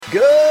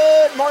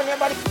Good morning,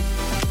 everybody.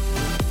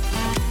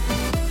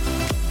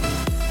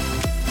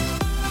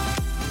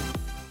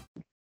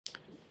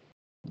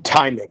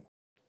 Timing.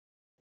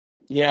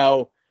 You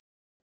know,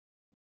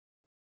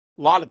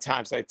 a lot of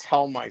times I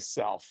tell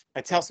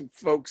some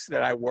folks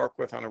that I work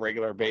with on a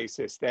regular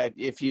basis that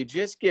if you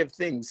just give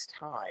things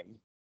time,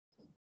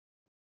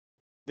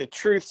 the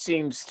truth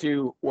seems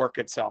to work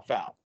itself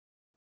out.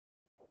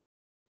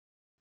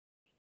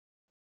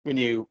 When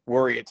you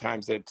worry at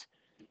times that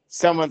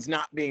someone's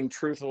not being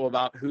truthful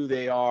about who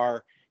they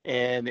are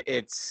and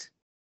it's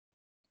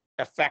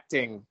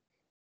affecting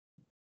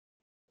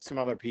some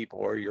other people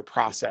or your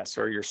process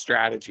or your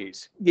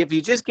strategies. If you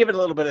just give it a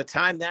little bit of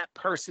time, that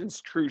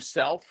person's true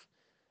self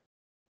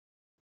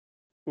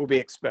will be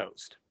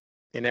exposed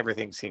and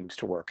everything seems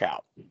to work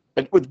out.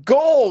 But with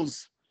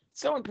goals, it's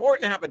so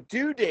important to have a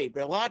due date,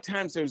 but a lot of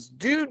times those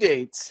due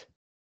dates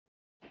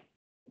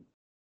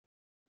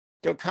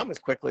don't come as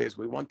quickly as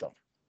we want them.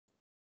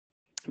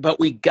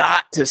 But we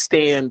got to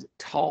stand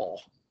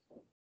tall.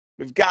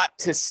 We've got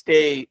to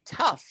stay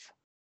tough.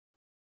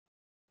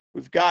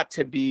 We've got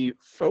to be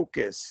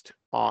focused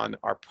on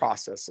our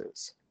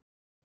processes.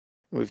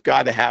 We've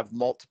got to have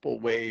multiple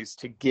ways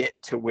to get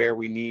to where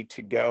we need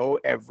to go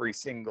every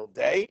single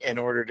day in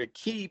order to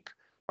keep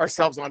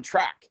ourselves on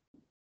track.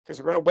 Because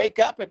we're going to wake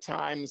up at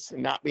times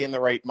and not be in the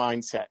right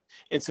mindset.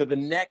 And so the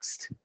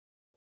next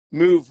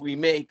move we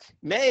make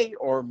may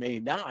or may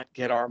not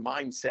get our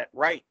mindset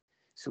right.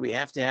 So we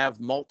have to have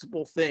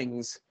multiple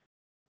things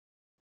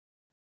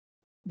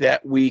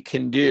that we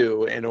can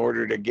do in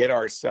order to get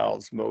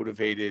ourselves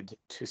motivated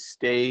to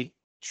stay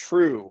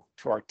true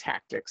to our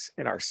tactics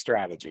and our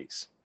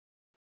strategies.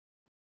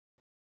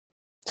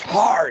 It's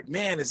hard,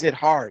 man, is it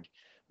hard?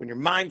 When your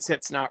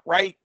mindset's not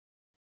right,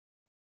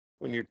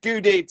 when your due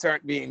dates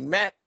aren't being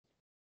met,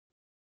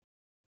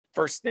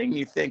 first thing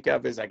you think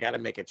of is, I got to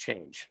make a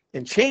change.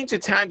 And change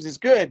at times is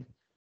good.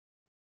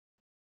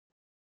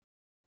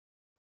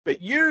 But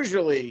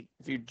usually,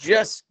 if you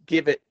just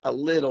give it a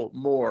little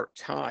more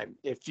time,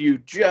 if you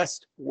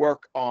just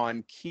work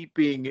on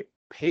keeping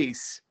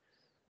pace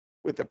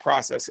with the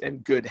process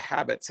and good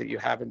habits that you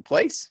have in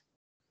place,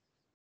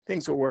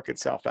 things will work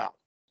itself out.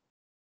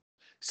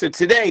 So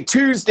today,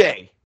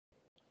 Tuesday,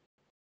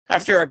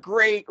 after a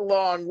great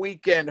long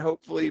weekend,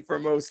 hopefully for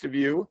most of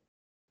you,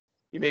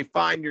 you may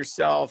find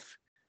yourself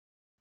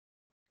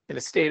in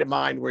a state of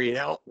mind where you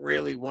don't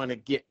really want to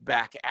get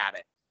back at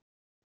it.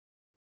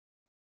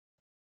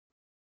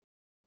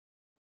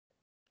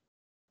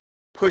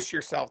 Push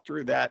yourself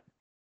through that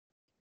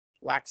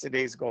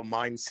lackadaisical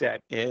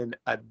mindset and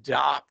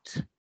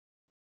adopt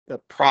the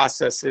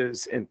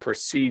processes and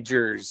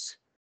procedures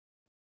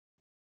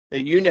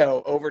that you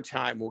know over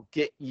time will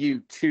get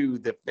you to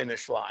the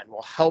finish line,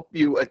 will help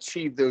you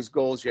achieve those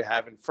goals you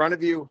have in front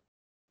of you,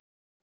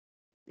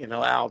 and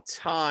allow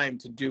time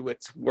to do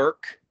its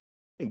work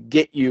and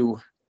get you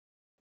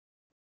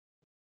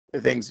the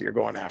things that you're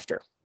going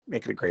after.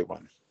 Make it a great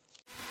one.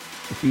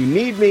 If you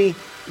need me,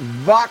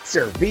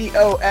 Voxer,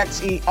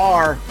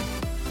 Voxer,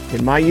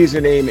 and my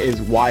username is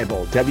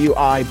Wible,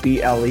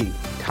 Wible.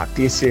 Talk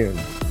to you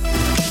soon.